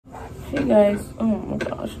Hey guys, oh my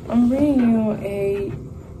gosh, I'm bringing you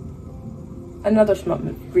another Smut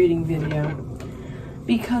reading video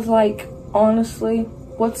because, like, honestly,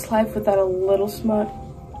 what's life without a little smut?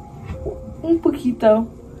 Un poquito.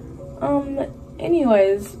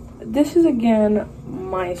 Anyways, this is again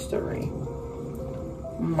my story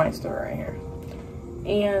right here,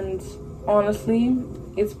 and honestly,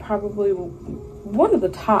 it's probably one of the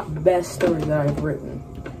top best stories that I've written.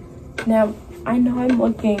 Now, I know I'm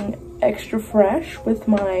looking extra fresh with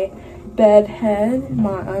my bed head,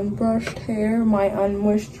 my unbrushed hair, my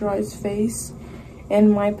unmoisturized face,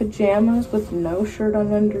 and my pajamas with no shirt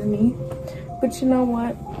on underneath. But you know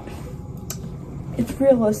what? It's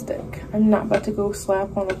realistic. I'm not about to go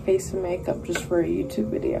slap on a face and makeup just for a YouTube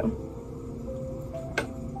video.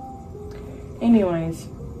 Anyways,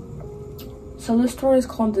 so this story is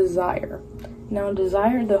called Desire. Now,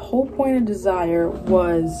 Desire, the whole point of Desire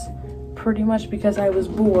was pretty much because I was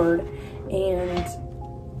bored and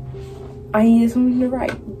I needed something to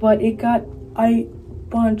write, but it got a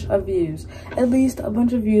bunch of views, at least a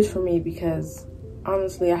bunch of views for me, because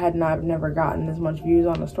honestly I had never gotten as much views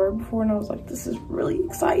on a story before, and I was like, this is really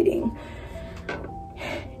exciting.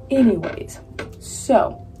 Anyways,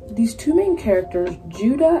 so these two main characters,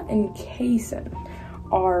 Judah and Kaysen,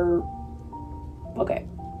 are okay.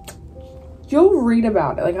 You'll read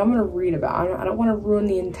about it. Like, I'm gonna read about it. I don't want to ruin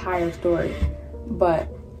the entire story, but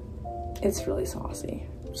it's really saucy.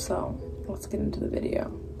 So let's get into the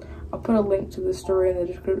video. I'll put a link to the story in the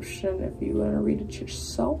description if you want to read it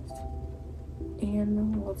yourself.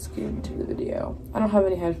 And let's get into the video. I don't have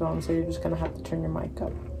any headphones, so you're just gonna have to turn your mic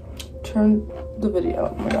up. Turn the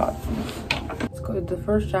video. Oh my god. Let's go. The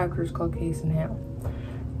first chapter is called Case and Hale.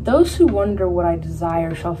 Those who wonder what I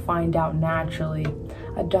desire shall find out naturally.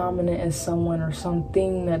 A dominant is someone or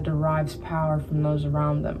something that derives power from those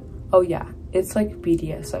around them. Oh yeah, it's like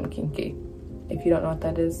BDSM kinky. If you don't know what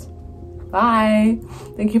that is, bye.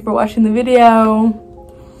 Thank you for watching the video.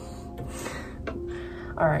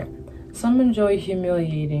 Alright, some enjoy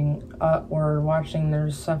humiliating or watching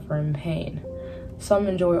theirs suffer in pain. Some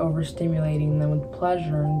enjoy overstimulating them with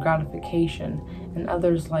pleasure and gratification, and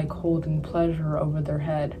others like holding pleasure over their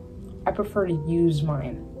head. I prefer to use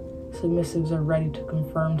mine. Submissives are ready to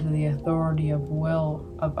conform to the authority of will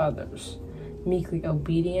of others, meekly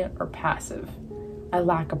obedient or passive. I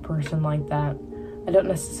lack a person like that. I don't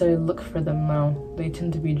necessarily look for them though. They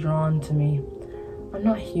tend to be drawn to me. I'm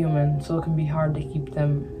not human, so it can be hard to keep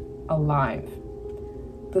them alive.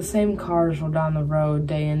 The same cars roll down the road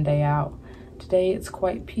day in, day out. Today it's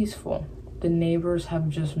quite peaceful. The neighbors have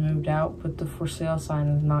just moved out, but the for sale sign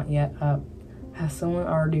is not yet up. Has someone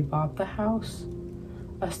already bought the house?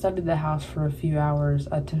 I studied the house for a few hours,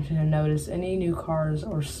 attempting to notice any new cars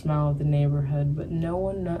or smell of the neighborhood, but no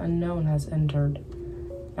one unknown has entered.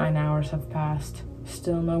 9 hours have passed.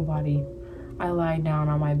 Still nobody. I lie down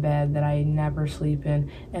on my bed that I never sleep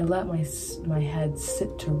in and let my head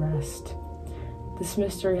sit to rest. This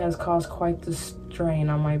mystery has caused quite the strain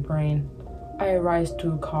on my brain. I arise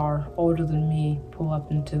to a car, older than me, pull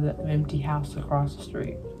up into the empty house across the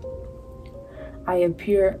street. I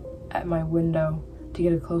appear at my window to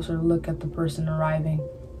get a closer look at the person arriving.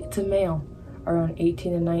 It's a male, around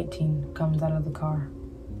 18 and 19, comes out of the car.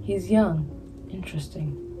 He's young.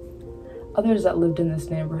 Interesting. Others that lived in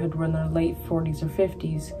this neighborhood were in their late 40s or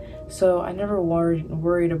 50s, so I never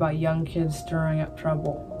worried about young kids stirring up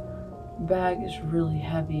trouble. Bag is really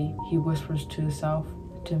heavy, he whispers to himself.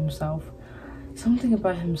 Something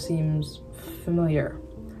about him seems familiar.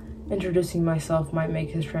 Introducing myself might make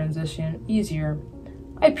his transition easier.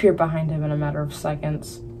 I peer behind him in a matter of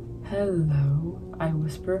seconds. Hello, I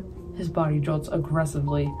whisper. His body jolts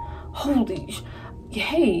aggressively. Holy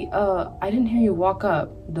hey, I didn't hear you walk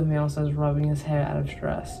up, the male says, rubbing his head out of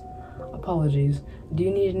stress. Apologies. Do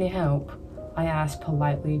you need any help? I asked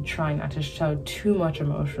politely, trying not to show too much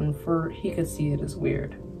emotion, for he could see it as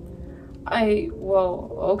weird.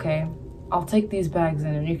 Well, okay. I'll take these bags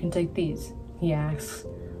in and you can take these, he asks.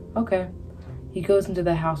 Okay. He goes into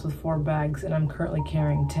the house with 4 bags, and I'm currently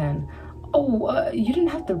carrying 10. Oh, you didn't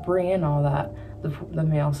have to bring in all that, the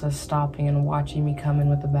male says, stopping and watching me come in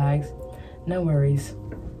with the bags. No worries.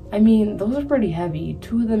 I mean, those are pretty heavy.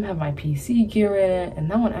 2 of them have my PC gear in it, and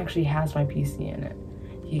that one actually has my PC in it.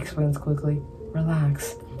 He explains quickly.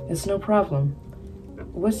 Relax. It's no problem.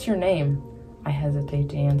 What's your name? I hesitate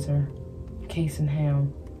to answer. Case and Hale.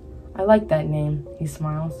 I like that name, he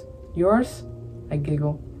smiles. Yours? I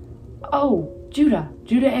giggle. Oh, Judah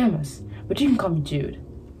Amos, but you can call me Jude.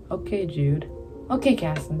 Okay, Jude. Okay,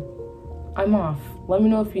 Casson. I'm off. Let me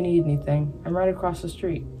know if you need anything. I'm right across the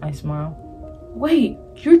street. I smile. Wait,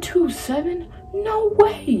 you're 2'7"? No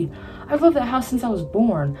way! I've loved that house since I was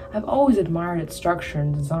born. I've always admired its structure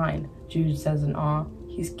and design, Jude says in awe.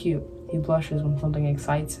 He's cute. He blushes when something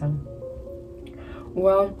excites him.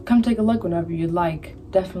 Well, come take a look whenever you'd like.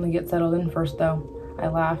 Definitely get settled in first, though. I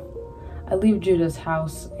laugh. I leave Judah's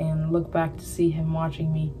house and look back to see him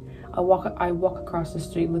watching me. I walk across the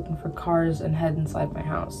street looking for cars and head inside my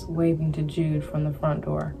house, waving to Jude from the front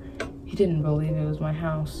door. He didn't believe it was my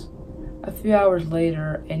house. A few hours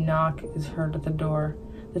later, a knock is heard at the door.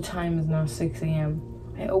 The time is now 6 a.m.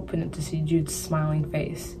 I open it to see Jude's smiling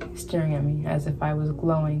face, staring at me as if I was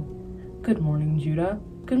glowing. Good morning, Judah.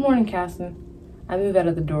 Good morning, Casson. I move out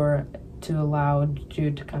of the door to allow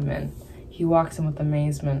Jude to come in. He walks in with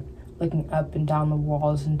amazement, looking up and down the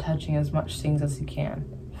walls and touching as much things as he can.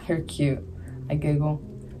 You're cute, I giggle.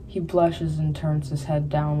 He blushes and turns his head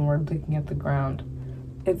downward, looking at the ground.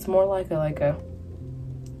 It's more like a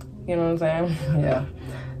you know what I'm saying? Yeah.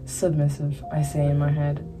 Submissive, I say in my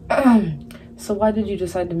head. So why did you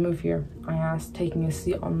decide to move here? I asked, taking a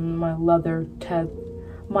seat on my leather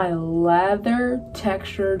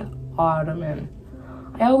textured ottoman.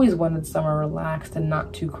 I always wanted somewhere relaxed and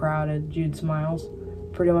not too crowded, Jude smiles.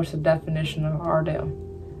 Pretty much the definition of Ardale.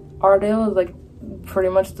 Ardale is like pretty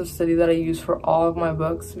much the city that I use for all of my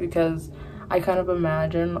books because I kind of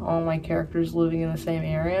imagine all my characters living in the same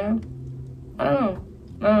area. I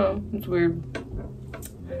don't know, it's weird.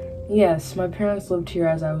 Yes, my parents lived here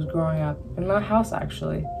as I was growing up, in that house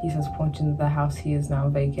actually, he says, pointing to the house he is now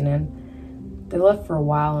vacant in. They left for a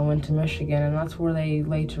while and went to Michigan, and that's where they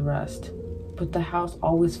lay to rest. But the house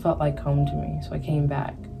always felt like home to me, so I came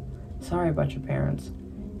back. Sorry about your parents.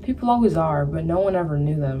 People always are, but no one ever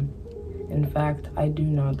knew them. In fact, I do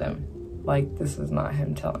know them. Like, this is not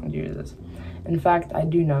him telling you this. In fact, I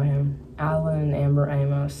do know him. Alan and Amber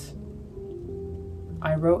Amos.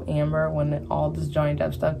 I wrote Amber when all this Johnny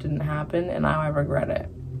Depp stuff didn't happen, and now I regret it.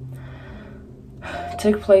 It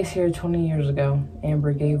took place here 20 years ago.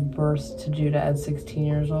 Amber gave birth to Judah at 16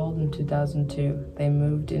 years old in 2002. They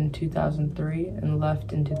moved in 2003 and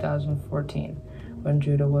left in 2014 when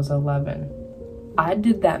Judah was 11. I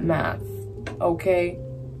did that math, okay?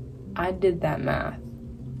 I did that math.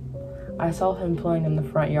 I saw him playing in the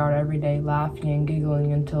front yard every day, laughing and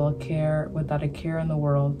giggling until without a care in the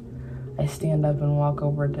world. I stand up and walk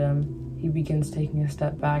over to him. He begins taking a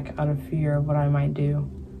step back out of fear of what I might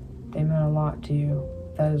do. They meant a lot to you.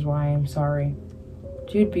 That is why I am sorry.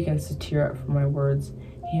 Jude begins to tear up from my words.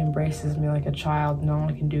 He embraces me like a child, and all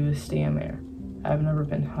I can do is stand there. I've never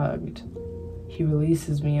been hugged. He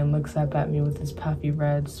releases me and looks up at me with his puffy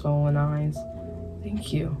red, swollen eyes.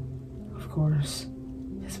 Thank you. Of course.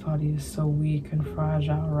 His body is so weak and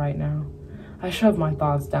fragile right now. I shove my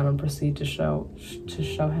thoughts down and proceed to show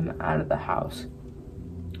him out of the house.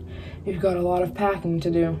 You've got a lot of packing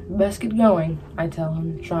to do. Best get going, I tell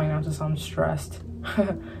him, trying not to sound stressed.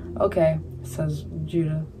 Okay, says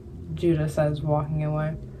Judah. Judah says, walking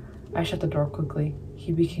away. I shut the door quickly.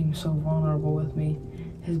 He became so vulnerable with me.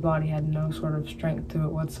 His body had no sort of strength to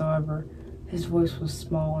it whatsoever. His voice was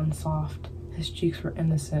small and soft. His cheeks were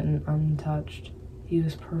innocent and untouched. He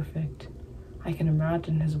was perfect. I can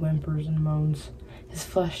imagine his whimpers and moans, his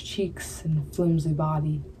flushed cheeks and flimsy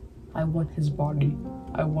body. I want his body.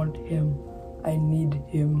 I want him. I need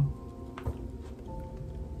him.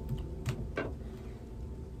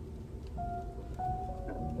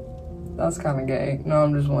 That's kind of gay. No,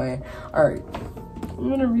 I'm just playing. Alright.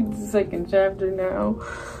 I'm gonna read the second chapter now.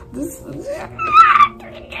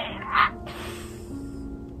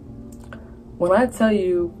 When I tell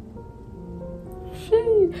you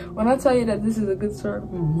that this is a good story,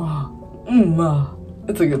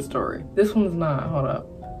 it's a good story. This one's not. Hold up.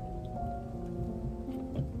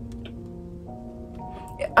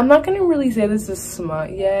 I'm not gonna really say this is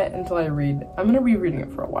smut yet until I read. I'm gonna be reading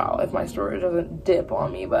it for a while if my story doesn't dip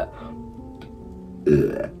on me, but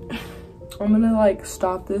I'm gonna like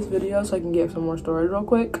stop this video so I can get some more storage real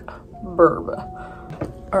quick.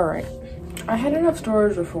 Alright. I had enough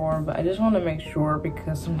storage before, but I just want to make sure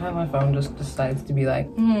because sometimes my phone just decides to be like,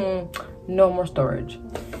 no more storage.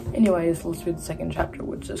 Anyways, let's read the second chapter,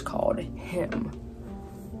 which is called Him.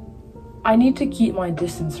 I need to keep my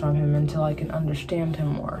distance from him until I can understand him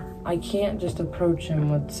more. I can't just approach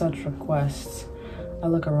him with such requests. I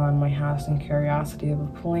look around my house in curiosity of a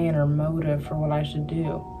plan or motive for what I should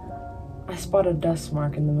do. I spot a dust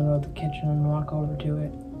mark in the middle of the kitchen and walk over to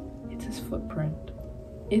it. It's his footprint.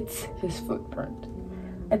 It's his footprint.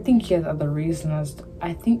 I think he has other reasons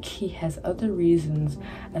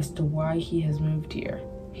as to why he has moved here.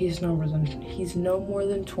 He's no more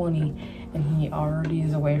than 20, and he already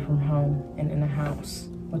is away from home and in a house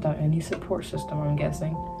without any support system, I'm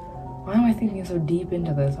guessing. Why am I thinking so deep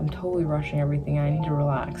into this? I'm totally rushing everything. I need to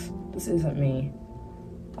relax. This isn't me.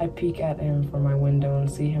 I peek at him from my window and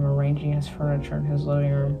see him arranging his furniture in his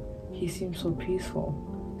living room. He seems so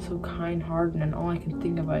peaceful, so kind-hearted, and all I can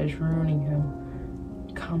think about is ruining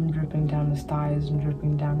him. Cum dripping down his thighs and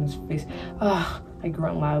dripping down his face. Ugh! I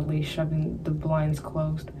grunt loudly, shoving the blinds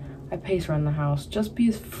closed. I pace around the house. Just be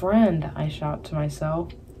his friend, I shout to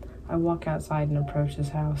myself. I walk outside and approach his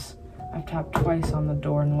house. I've tapped twice on the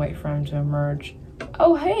door and wait for him to emerge.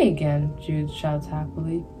 Oh, hey again, Jude shouts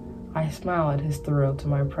happily. I smile at his thrill to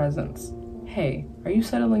my presence. Hey, are you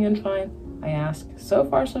settling in fine? I ask. So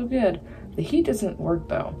far so good. The heat doesn't work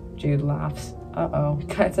though. Jude laughs. Uh-oh,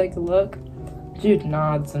 can I take a look? Jude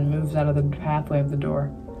nods and moves out of the pathway of the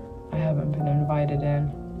door. I haven't been invited in.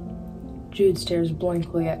 Jude stares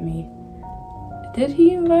blankly at me. Did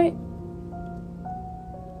he invite?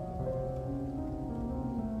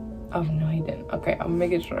 Oh, no, he didn't. Okay, I'm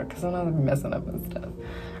making sure, because I'm not messing up and stuff.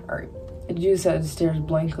 Alright. Jude stares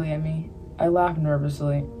blankly at me. I laugh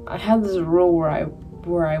nervously. I have this rule where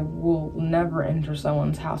I will never enter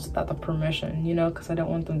someone's house without the permission, you know, because I don't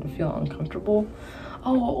want them to feel uncomfortable.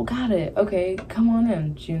 Oh, got it. Okay, come on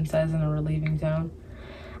in, June says in a relieving tone.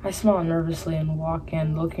 I smile nervously and walk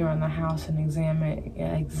in, looking around the house and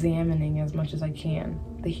examining as much as I can.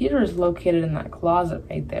 The heater is located in that closet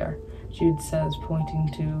right there, Jude says, pointing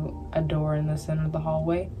to a door in the center of the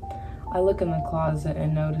hallway. I look in the closet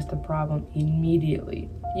and notice the problem immediately.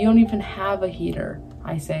 You don't even have a heater,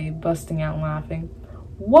 I say, busting out laughing.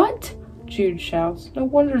 What? Jude shouts. No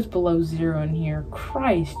wonder it's below zero in here.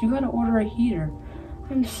 Christ, you gotta order a heater.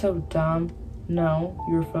 I'm so dumb. No,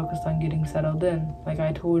 you were focused on getting settled in, like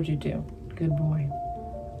I told you to. Good boy.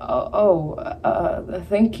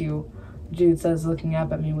 Thank you, Jude says, looking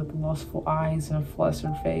up at me with lustful eyes and a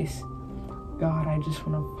flustered face. God, I just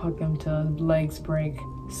want to fuck him till his legs break.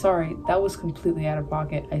 Sorry, that was completely out of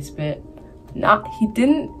pocket, I spit. He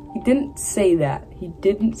didn't say that. He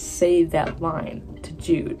didn't say that line to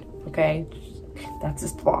Jude, okay? That's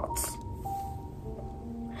his thoughts.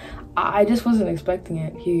 I just wasn't expecting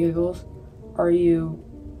it, he giggles. Are you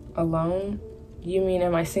alone? You mean,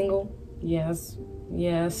 am I single? Yes,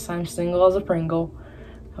 I'm single as a Pringle.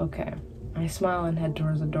 Okay. I smile and head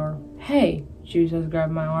towards the door. Hey, Jude says,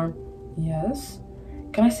 grab my arm. Yes?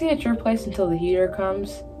 Can I stay at your place until the heater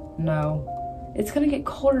comes? No. It's gonna get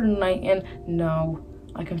colder tonight and no.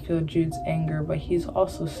 I can feel Jude's anger, but he's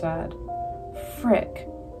also sad. Frick.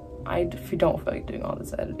 I don't feel like doing all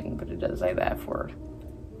this editing, but it does say that word.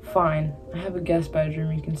 Fine. I have a guest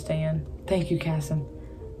bedroom you can stay in. Thank you, Cassim.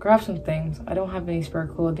 Grab some things. I don't have any spare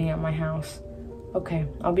clothing at my house. Okay,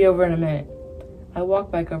 I'll be over in a minute. I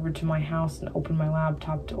walk back over to my house and open my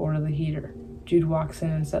laptop to order the heater. Jude walks in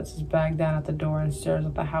and sets his bag down at the door and stares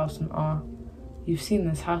at the house in awe. You've seen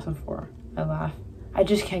this house before, I laugh. I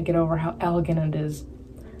just can't get over how elegant it is.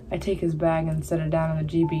 I take his bag and set it down in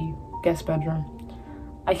the GB guest bedroom.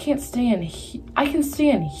 I can stay in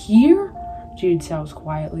here? Jude shouts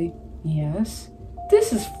quietly. Yes.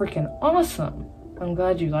 This is freaking awesome. I'm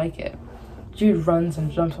glad you like it. Jude runs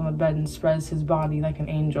and jumps on the bed and spreads his body like an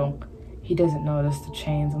angel. He doesn't notice the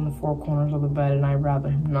chains on the four corners of the bed, and I'd rather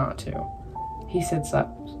him not to. He sits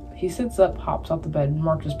up, hops off the bed, and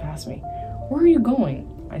marches past me. Where are you going?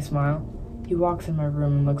 I smile. He walks in my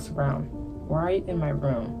room and looks around. Right in my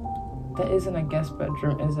room. That isn't a guest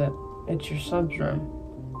bedroom, is it? It's your sub's room.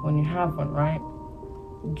 When you have one, right?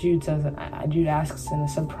 Jude asks in a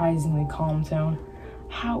surprisingly calm tone.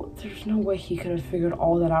 How? There's no way he could have figured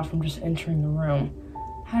all that out from just entering the room.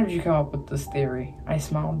 How did you come up with this theory? I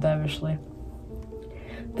smiled devishly.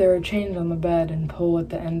 There are chains on the bed and pull at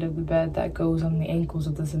the end of the bed that goes on the ankles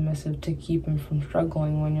of the submissive to keep him from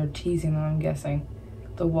struggling when you're teasing them, I'm guessing.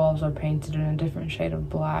 The walls are painted in a different shade of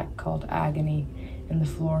black called agony, and the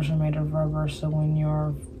floors are made of rubber so when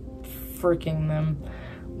you're freaking them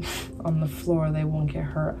on the floor they won't get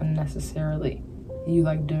hurt unnecessarily. You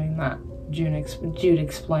like doing that, Jude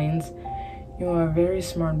explains. You're a very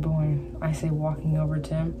smart boy, I say, walking over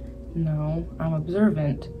to him. No, I'm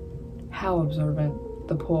observant. How observant?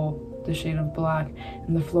 The pole, the shade of black,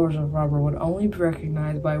 and the floors of rubber would only be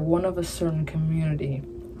recognized by one of a certain community,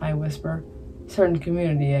 I whisper. Certain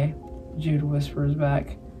community, eh? Jude whispers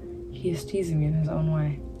back. He is teasing me in his own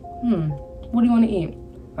way. What do you want to eat?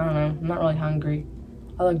 I don't know, I'm not really hungry.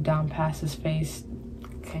 I look down past his face.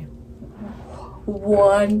 Okay.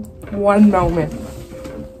 One moment.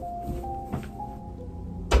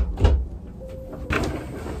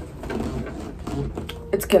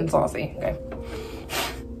 It's getting saucy, okay.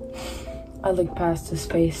 I look past his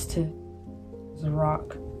face to the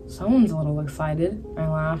rock. Someone's a little excited, I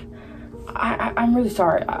laugh. I'm really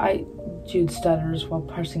sorry. Jude stutters while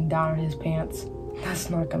pressing down on his pants. That's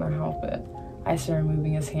not gonna help it, I say,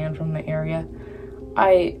 removing his hand from the area.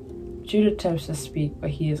 Jude attempts to speak, but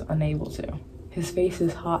he is unable to. His face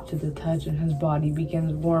is hot to the touch and his body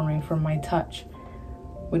begins warming from my touch.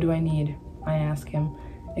 What do I need? I ask him,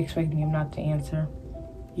 expecting him not to answer.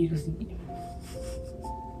 You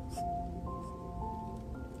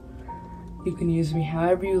can use me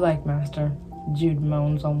however you like, master. Jude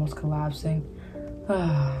moans, almost collapsing.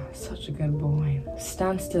 Ah, such a good boy.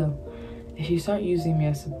 Stand still. If you start using me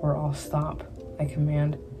as support, I'll stop, I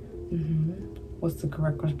command. What's the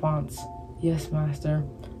correct response? Yes, master.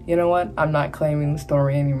 You know what? I'm not claiming the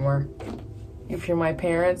story anymore. If you're my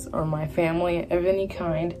parents or my family of any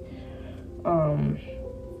kind,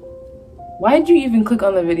 why did you even click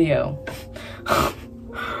on the video?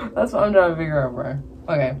 That's what I'm trying to figure out, bro.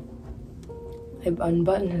 Okay. I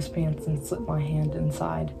unbutton his pants and slip my hand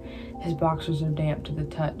inside. His boxers are damp to the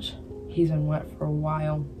touch. He's been wet for a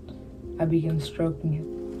while. I begin stroking him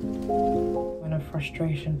in a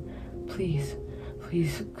frustration. Please,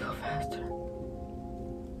 please go faster.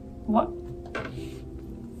 What?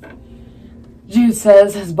 Jude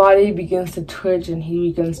says. His body begins to twitch and he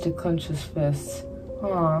begins to clench his fists.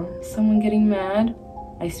 Aw, someone getting mad?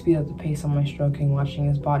 I speed up the pace on my stroking, watching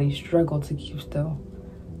his body struggle to keep still.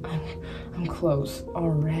 I'm close.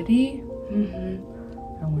 Already?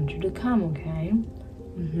 I want you to come, okay?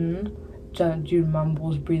 Jude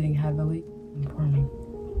mumbles, breathing heavily. For me.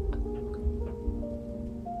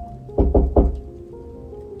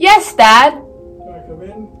 Yes, Dad! Can I come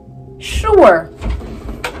in? Sure.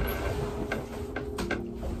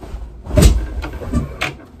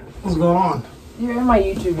 What's going on? You're in my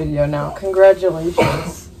YouTube video now.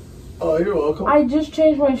 Congratulations. Oh, you're welcome. I just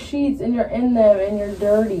changed my sheets and you're in them and you're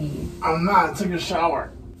dirty. I'm not. I took a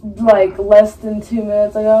shower. Like less than 2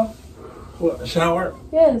 minutes ago? What, a shower?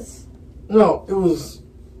 Yes. No, it was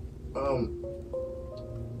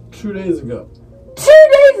 2 days ago. 2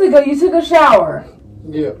 days ago you took a shower?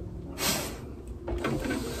 Yeah.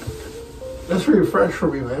 That's pretty fresh for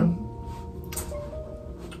me, man.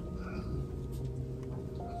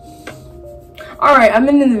 Alright, I'm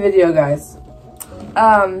ending the video, guys.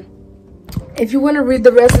 If you want to read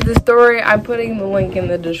the rest of the story, I'm putting the link in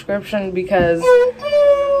the description because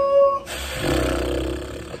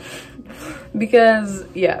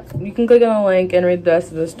yeah, you can click on the link and read the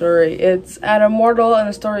rest of the story. It's at Immortal and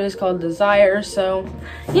the story is called Desire. So,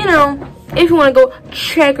 you know, if you want to go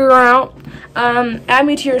check her out, add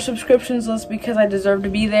me to your subscriptions list because I deserve to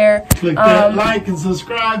be there. Click that like and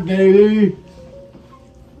subscribe, baby.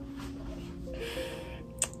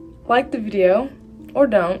 Like the video or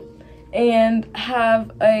don't, and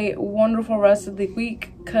have a wonderful rest of the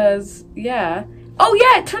week, cause yeah. Oh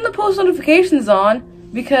yeah, turn the post notifications on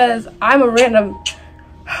because I'm a random.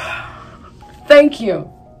 Thank you.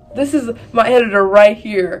 This is my editor right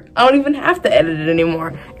here. I don't even have to edit it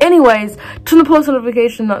anymore. Anyways, turn the post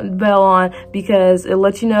notification bell on because it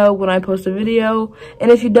lets you know when I post a video, and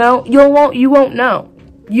if you don't, you won't know.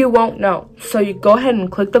 You won't know. So you go ahead and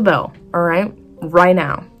click the bell. All right, right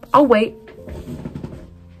now. I'll wait.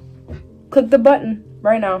 Click the button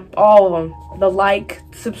right now. All of them. The like,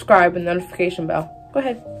 subscribe, and notification bell. Go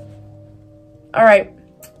ahead. Alright.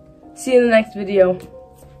 See you in the next video.